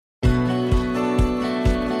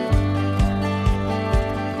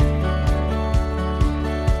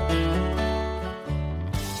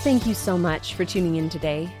Thank you so much for tuning in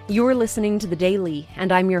today. You're listening to The Daily,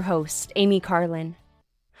 and I'm your host, Amy Carlin.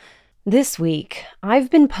 This week, I've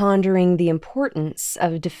been pondering the importance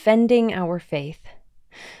of defending our faith.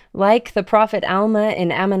 Like the prophet Alma in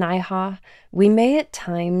Ammonihah, we may at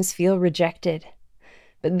times feel rejected,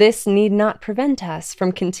 but this need not prevent us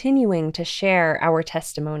from continuing to share our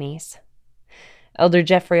testimonies. Elder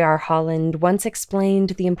Jeffrey R. Holland once explained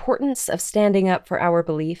the importance of standing up for our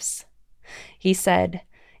beliefs. He said,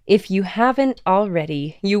 "If you haven't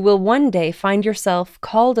already, you will one day find yourself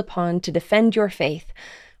called upon to defend your faith,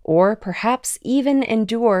 or perhaps even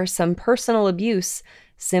endure some personal abuse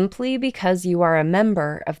simply because you are a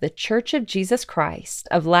member of the Church of Jesus Christ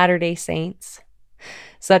of Latter-day Saints.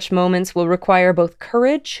 Such moments will require both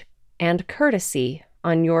courage and courtesy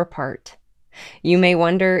on your part. You may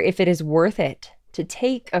wonder if it is worth it to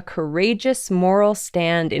take a courageous moral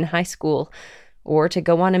stand in high school, or to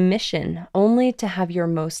go on a mission only to have your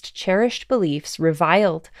most cherished beliefs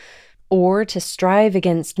reviled, or to strive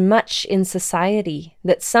against much in society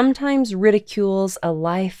that sometimes ridicules a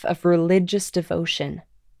life of religious devotion.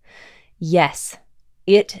 Yes,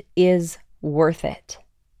 it is worth it.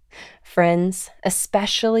 Friends,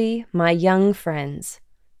 especially my young friends,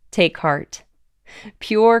 take heart.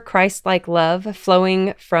 Pure Christ-like love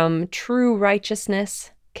flowing from true righteousness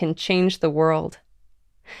can change the world.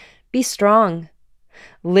 Be strong.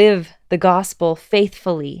 Live the gospel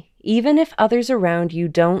faithfully, even if others around you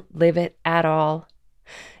don't live it at all.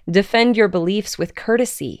 Defend your beliefs with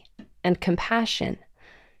courtesy and compassion,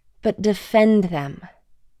 but defend them.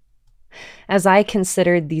 As I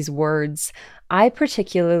considered these words, I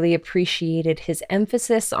particularly appreciated his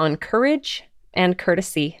emphasis on courage and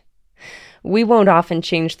courtesy. We won't often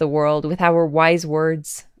change the world with our wise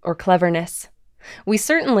words or cleverness. We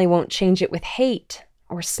certainly won't change it with hate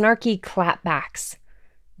or snarky clapbacks,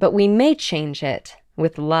 but we may change it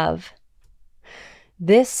with love.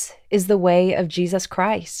 This is the way of Jesus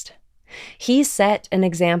Christ. He set an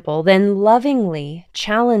example, then lovingly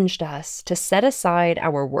challenged us to set aside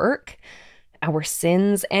our work, our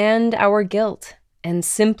sins, and our guilt, and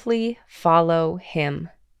simply follow him.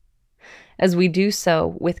 As we do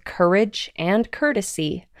so with courage and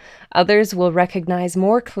courtesy, others will recognize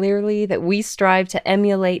more clearly that we strive to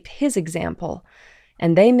emulate his example,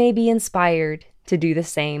 and they may be inspired to do the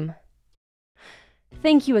same.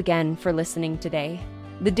 Thank you again for listening today.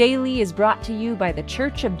 The Daily is brought to you by the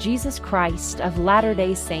Church of Jesus Christ of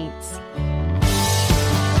Latter-day Saints.